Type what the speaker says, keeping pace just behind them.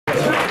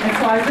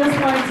I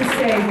just wanted to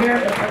say,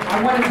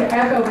 I wanted to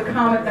echo the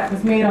comment that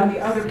was made on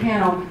the other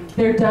panel.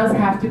 There does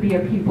have to be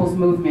a people's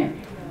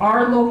movement.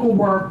 Our local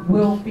work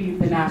will feed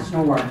the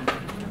national work.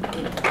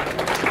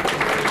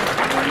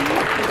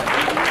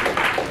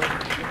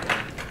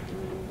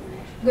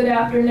 Good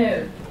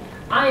afternoon.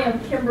 I am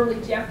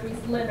Kimberly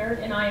Jeffries Leonard,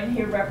 and I am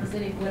here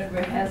representing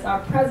Gwainever Hess, our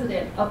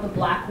president of the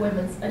Black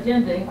Women's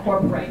Agenda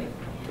Incorporated.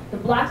 The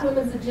Black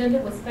Women's Agenda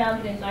was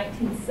founded in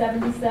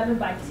 1977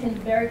 by 10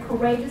 very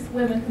courageous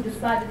women who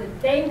decided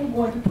that they were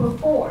going to put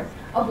forward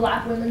a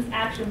Black Women's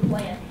Action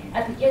Plan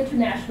at the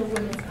International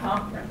Women's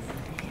Conference.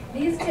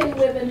 These 10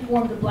 women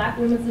formed the Black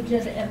Women's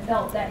Agenda and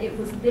felt that it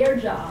was their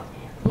job,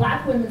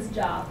 Black women's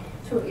job,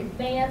 to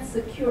advance,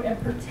 secure, and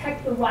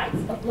protect the rights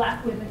of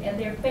Black women and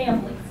their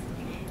families.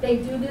 They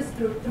do this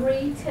through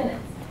 3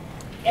 tenets: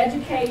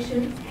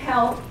 education,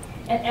 health,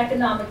 and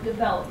economic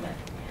development.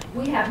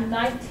 We have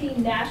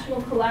 19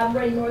 national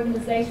collaborating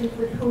organizations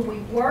with whom we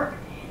work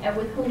and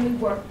with whom we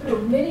work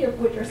through, many of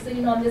which are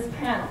sitting on this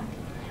panel.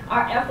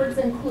 Our efforts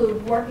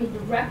include working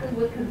directly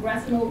with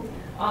congressional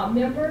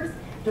members,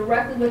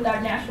 directly with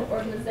our national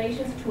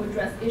organizations to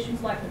address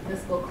issues like the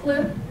fiscal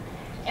cliff,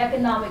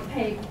 economic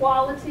pay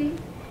equality,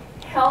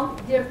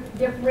 health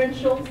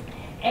differentials,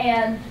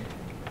 and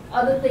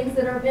other things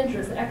that are of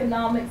interest,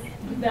 economic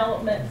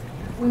development.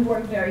 We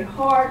work very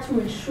hard to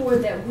ensure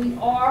that we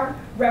are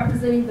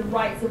representing the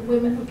rights of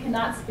women who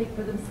cannot speak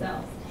for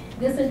themselves.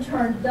 This in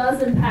turn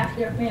does impact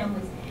their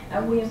families,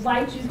 and we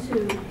invite you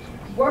to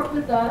work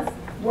with us,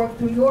 work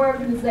through your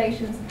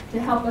organizations to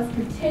help us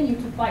continue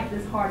to fight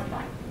this hard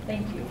fight.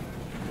 Thank you.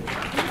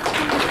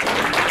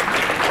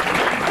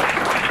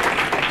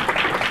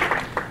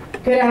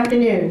 Good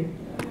afternoon.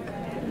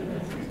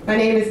 My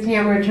name is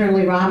Tamara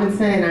Turnley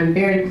Robinson, and I'm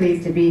very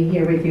pleased to be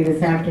here with you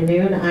this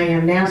afternoon. I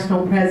am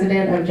National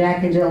President of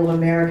Jack and Jill of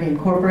America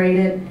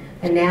Incorporated,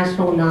 a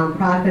national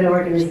nonprofit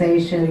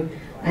organization,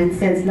 and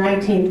since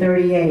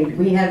 1938,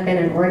 we have been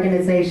an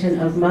organization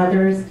of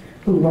mothers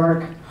who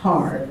work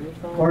hard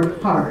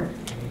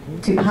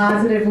to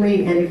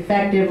positively and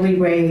effectively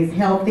raise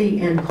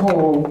healthy and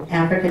whole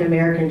African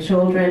American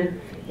children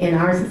in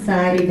our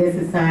society, this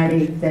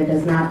society that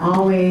does not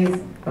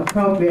always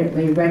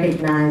appropriately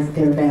recognize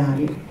their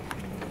value.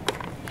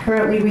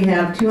 Currently, we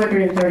have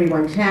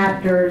 231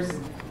 chapters,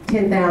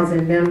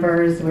 10,000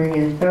 members. We're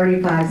in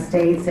 35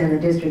 states and the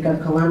District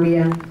of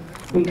Columbia.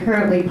 We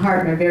currently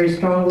partner very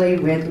strongly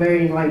with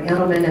Marion Wright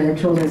Edelman and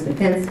the Children's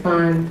Defense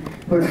Fund.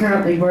 We're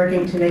currently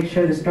working to make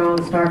sure the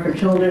Strong Start for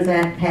Children's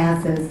Act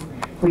passes.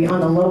 On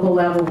the local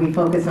level, we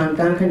focus on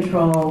gun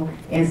control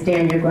and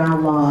stand your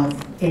ground laws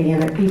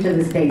in each of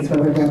the states where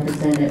we're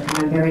represented.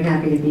 I'm very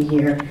happy to be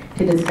here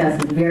to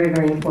discuss these very,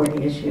 very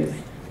important issues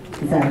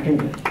this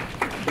afternoon.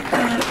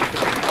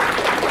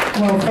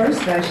 Well,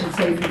 first I should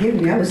say,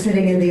 forgive me, I was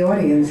sitting in the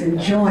audience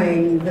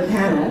enjoying the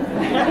panel,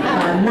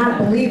 not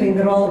believing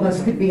that all of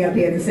us could be up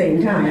here at the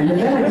same time. And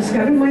then I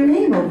discovered my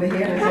name over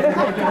here, and I said,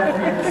 I get up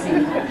and have a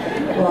seat.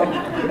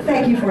 Well,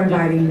 thank you for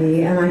inviting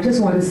me, and I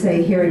just want to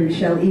say, hearing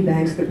Michelle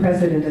Ebanks, the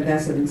president of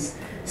Essence,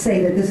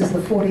 say that this is the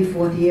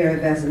 44th year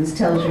of Essence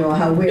tells you all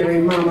how weary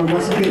Mama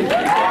must be.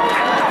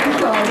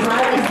 Because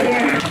I was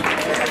there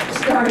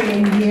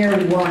starting in year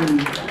 1.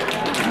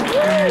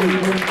 And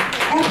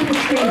after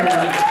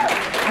Katrina,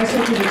 I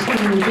said to the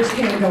team, we just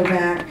can't go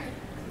back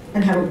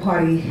and have a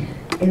party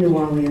in New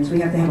Orleans. We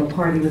have to have a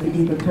party with a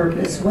deeper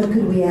purpose. What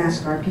could we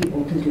ask our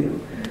people to do?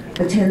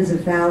 The tens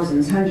of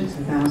thousands, hundreds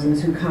of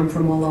thousands who come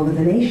from all over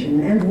the nation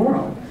and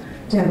world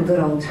to have a good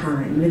old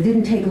time. And it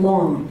didn't take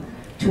long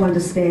to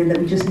understand that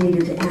we just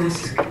needed to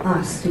ask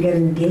us to get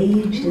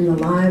engaged in the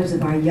lives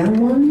of our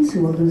young ones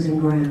who are losing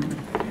ground.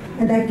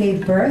 And that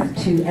gave birth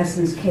to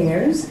Essence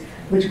Cares,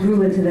 which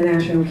grew into the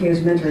National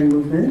Cares Mentoring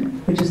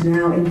Movement, which is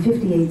now in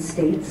 58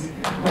 states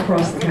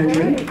across the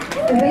country.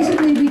 And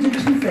basically we do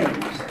 2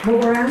 things. What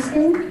we're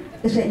asking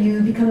is that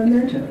you become a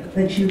mentor,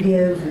 that you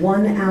give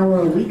 1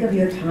 hour a week of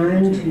your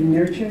time to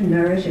nurture,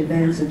 nourish,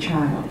 advance a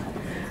child.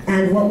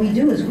 And what we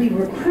do is we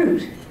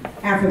recruit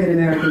African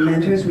American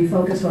mentors. We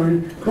focus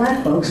on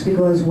Black folks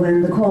because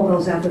when the call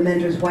goes out for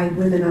mentors, white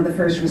women are the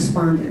first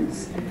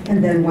respondents.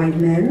 And then white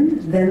men,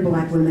 then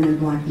Black women and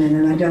Black men.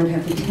 And I don't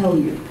have to tell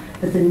you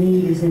that the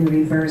need is in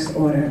reverse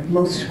order,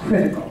 most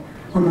critical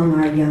among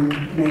our young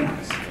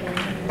males.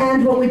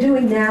 And what we're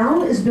doing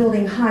now is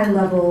building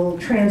high-level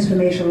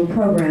transformational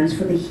programs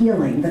for the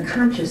healing, the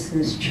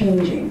consciousness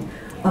changing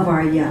of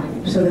our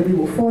young, so that we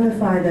will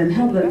fortify them,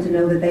 help them to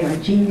know that they are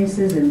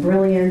geniuses and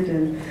brilliant,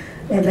 and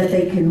that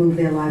they can move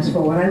their lives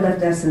forward. I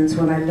left Essence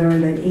when I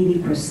learned that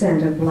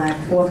 80% of Black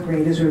 4th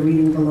graders were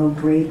reading below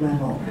grade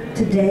level.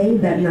 Today,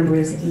 that number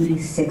is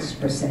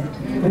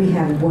 86%. We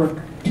have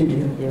work to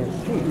do.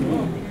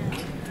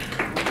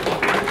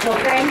 Well,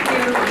 thank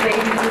you,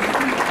 ladies.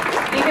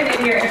 Even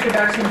in your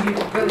introductions, you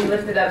really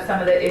lifted up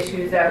some of the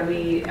issues that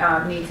we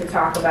need to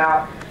talk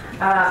about.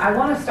 I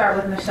want to start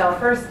with Michelle.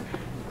 First,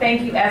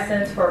 thank you,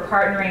 Essence, for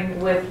partnering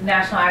with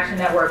National Action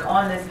Network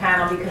on this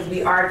panel because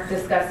we are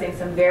discussing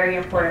some very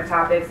important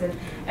topics, and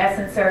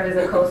Essence served as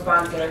a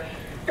co-sponsor.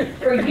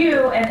 For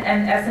you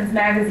and Essence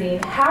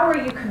Magazine, how are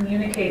you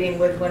communicating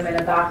with women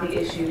about the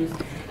issues,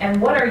 and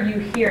what are you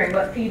hearing?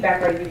 What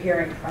feedback are you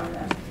hearing from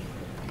them?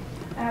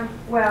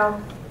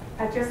 Well,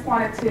 I just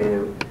wanted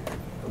to,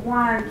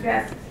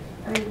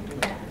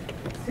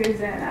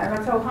 Susan,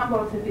 I'm so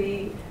humbled to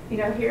be,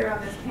 here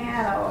on this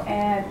panel.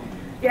 And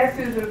yes,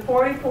 Susan,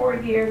 44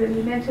 years, and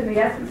you mentioned the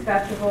Essence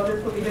Festival.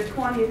 This will be the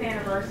 20th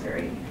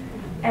anniversary.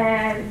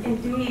 And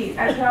indeed,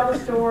 I tell the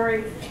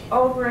story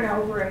over and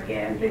over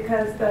again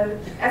because the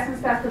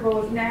Essence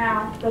Festival is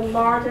now the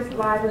largest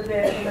live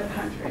event in the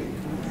country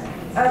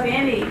of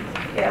any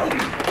ilk.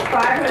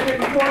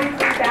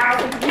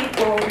 543,000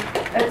 people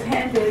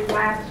attended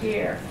last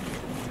year.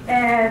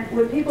 And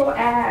when people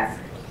ask,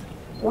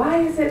 why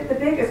is it the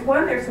biggest?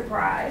 One, they're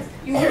surprised.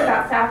 You hear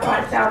about South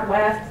by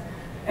Southwest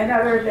and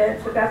other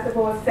events. The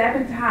festival is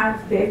 7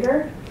 times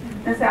bigger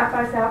than South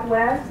by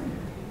Southwest.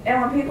 And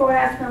when people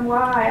ask them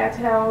why, I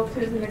tell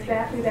Susan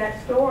exactly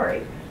that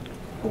story.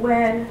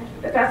 When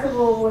the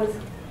festival was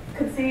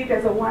conceived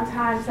as a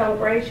one-time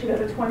celebration of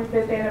the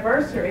 25th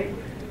anniversary,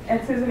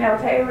 and Susan L.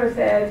 Taylor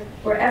said,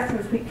 for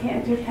Essence, we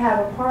can't just have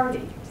a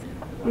party.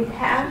 We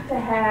have to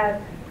have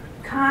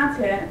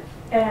content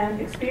and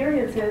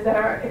experiences that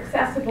are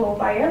accessible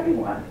by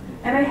everyone.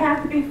 And they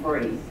have to be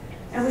free.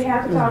 And we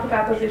have to talk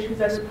about those issues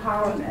of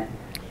empowerment.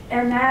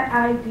 And that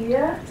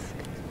idea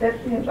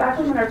that Black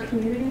women are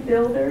community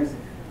builders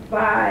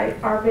by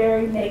our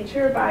very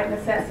nature, by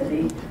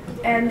necessity,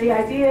 and the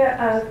idea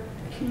of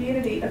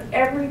community, of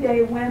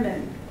everyday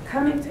women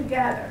coming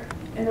together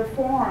in a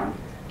forum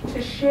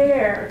to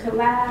share, to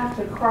laugh,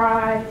 to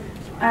cry,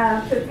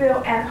 to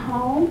feel at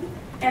home,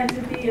 and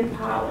to be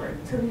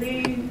empowered, to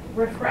leave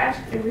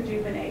refreshed and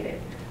rejuvenated.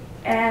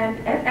 And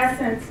at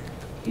Essence,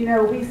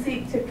 we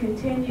seek to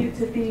continue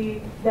to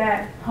be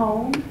that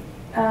home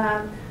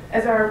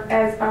as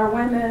our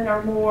women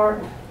are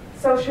more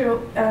social,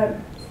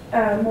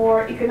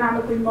 more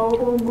economically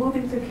mobile,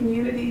 moving to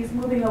communities,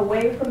 moving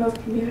away from those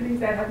communities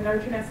that have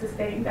nurtured and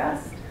sustained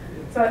us.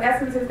 So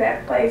Essence is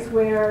that place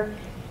where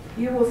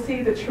you will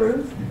see the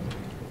truth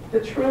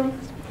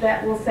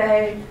that will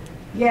say,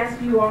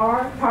 yes, you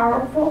are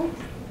powerful,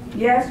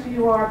 yes,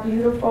 you are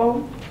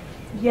beautiful,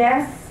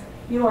 yes,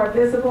 you are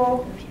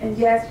visible, and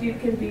yes, you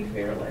can be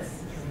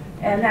fearless.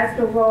 And that's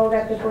the role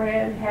that the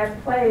brand has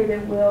played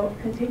and will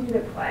continue to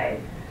play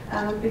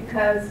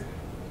because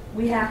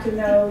we have to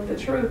know the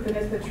truth, and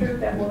it's the truth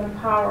that will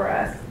empower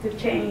us to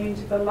change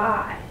the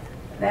lie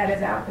that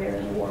is out there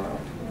in the world.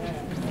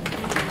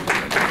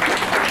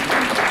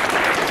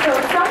 So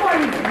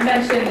someone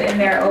mentioned in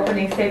their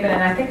opening statement,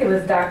 and I think it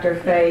was Dr.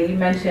 Faye, you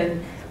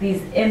mentioned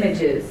these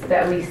images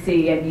that we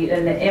see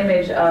and the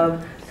image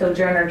of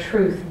Sojourner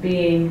Truth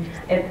being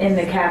in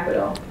the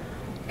Capitol.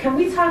 Can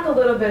we talk a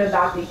little bit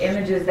about the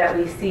images that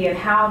we see and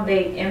how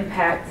they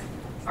impact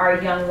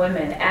our young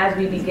women as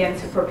we begin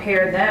to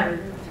prepare them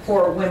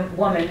for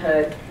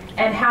womanhood,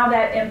 and how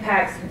that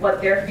impacts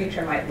what their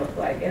future might look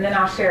like? And then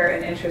I'll share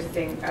an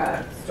interesting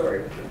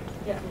story with you.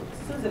 Yeah.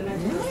 Susan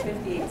mentioned those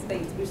 58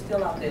 states. We're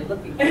still out there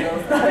looking for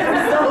those.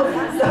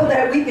 so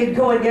that we can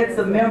go and get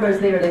some members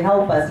there to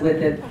help us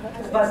with it.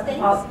 But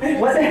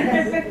what?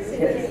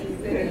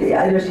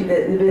 Yeah, I know she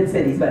did in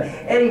cities, but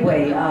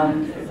anyway,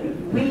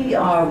 we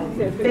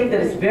think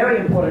that it's very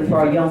important for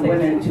our young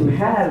women to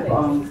have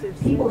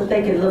people that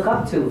they can look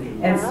up to.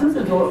 And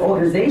Susan's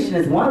organization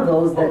is one of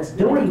those that's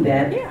doing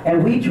that.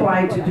 And we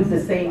try to do the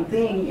same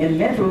thing in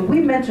mentoring.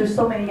 We mentor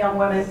so many young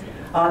women.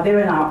 They're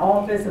in our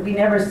office, and we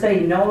never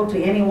say no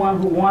to anyone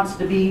who wants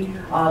to be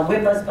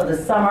with us for the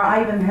summer.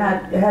 I even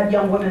had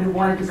young women who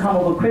wanted to come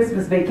over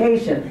Christmas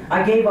vacation.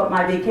 I gave up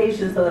my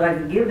vacation so that I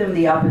could give them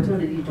the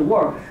opportunity to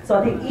work. So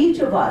I think each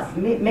of us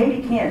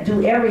maybe can't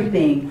do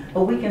everything,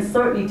 but we can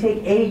certainly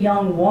take a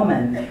young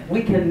woman.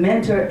 We can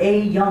mentor a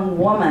young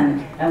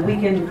woman, and we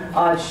can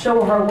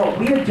show her what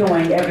we're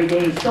doing every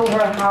day, show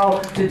her how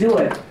to do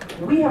it.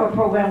 We have a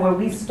program where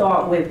we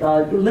start with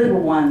little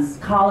ones,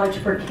 College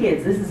for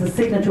Kids. This is a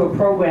signature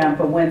program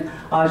from when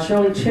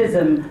Shirley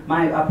Chisholm,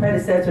 my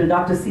predecessor, and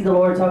Dr. C.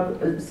 Dolores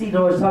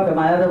Tucker,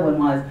 my other one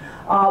was.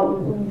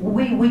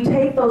 We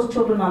take those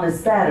children on a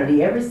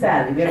Saturday, every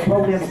Saturday. We have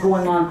programs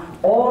going on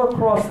all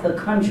across the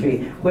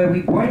country where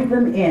we bring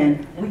them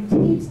in. We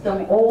teach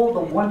them all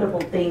the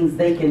wonderful things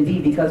they can be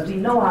because we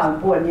know how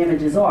important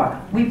images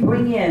are. We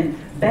bring in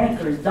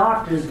bankers,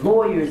 doctors,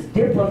 lawyers,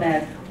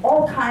 diplomats,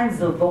 all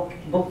kinds of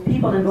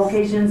people in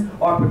vocations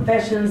or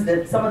professions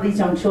that some of these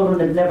young children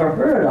have never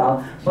heard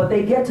of, but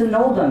they get to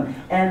know them.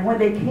 And when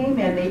they came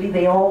in, maybe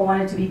they all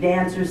wanted to be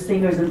dancers,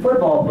 singers, and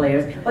football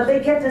players, but they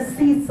get to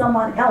see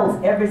someone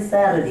else every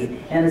Saturday.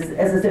 And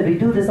as I said, we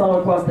do this all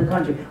across the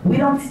country. We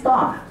don't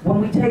stop. When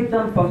we take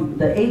them from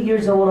the 8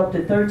 years old up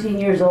to 13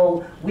 years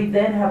old, we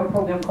then have a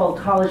program called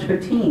College for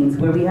Teens,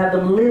 where we have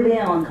them live in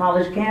on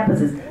college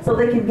campuses so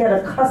they can get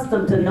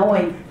accustomed to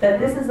knowing that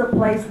this is a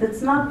place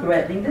that's not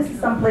threatening. This is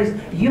some place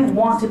you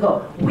want to go.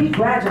 We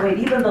graduate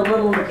even the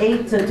little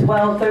 8 to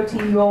 12,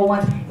 13-year-old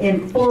ones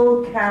in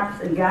full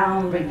caps and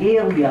gown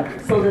regalia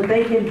so that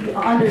they can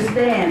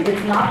understand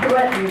it's not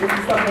threatening, this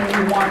is something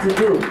you want to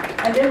do.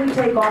 And then we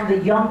take on the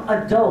young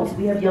adults.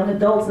 We have young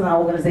adults in our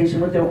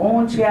organization with their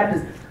own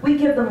chapters. We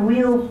give them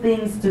real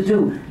things to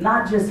do,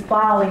 not just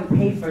filing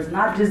papers,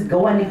 not just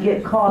going to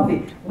get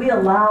coffee. We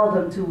allow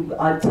them to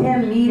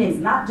attend meetings,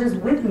 not just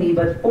with me,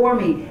 but for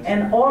me.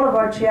 And all of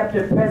our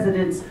chapter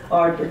presidents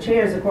or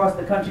chairs across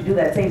the country do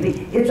that same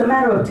thing. It's a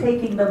matter of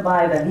taking them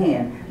by the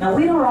hand. Now,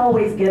 we don't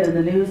always get in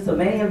the news, so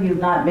many of you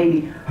have not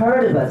maybe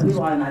heard of us. We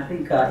were on, I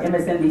think,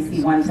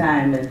 MSNBC one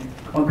time, and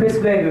on Chris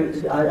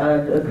Matthews'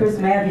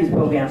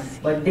 program,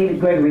 but David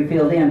Gregory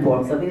filled in for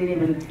him, so we didn't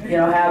even,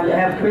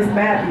 have Chris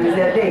Matthews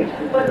that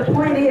day. But the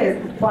point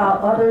is, while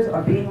others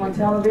are being on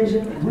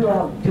television, we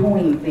are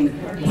doing things.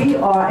 We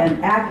are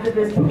an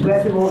activist,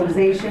 progressive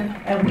organization,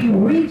 and we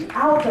reach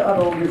out to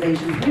other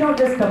organizations. We don't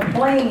just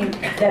complain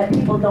that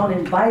people don't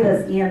invite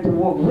us in to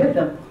work with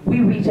them.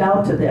 We reach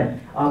out to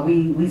them.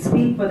 We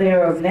speak for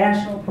their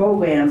national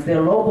programs,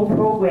 their local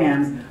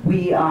programs.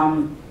 We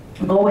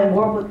go and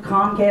work with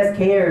Comcast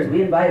Cares.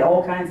 We invite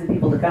all kinds of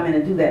people to come in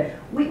and do that.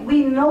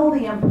 We know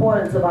the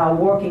importance of our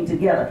working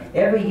together.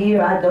 Every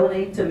year I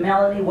donate to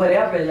Melanie,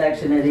 whatever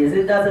election it is.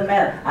 It doesn't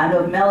matter. I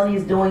know if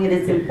Melanie's doing it,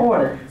 it's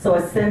important. So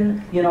I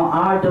send,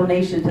 our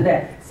donation to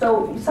that.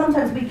 So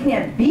sometimes we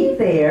can't be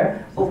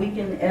there, but we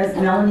can, as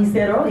Melanie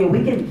said earlier,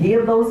 we can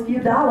give those few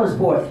dollars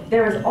for it.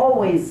 There is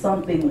always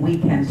something we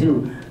can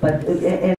do. But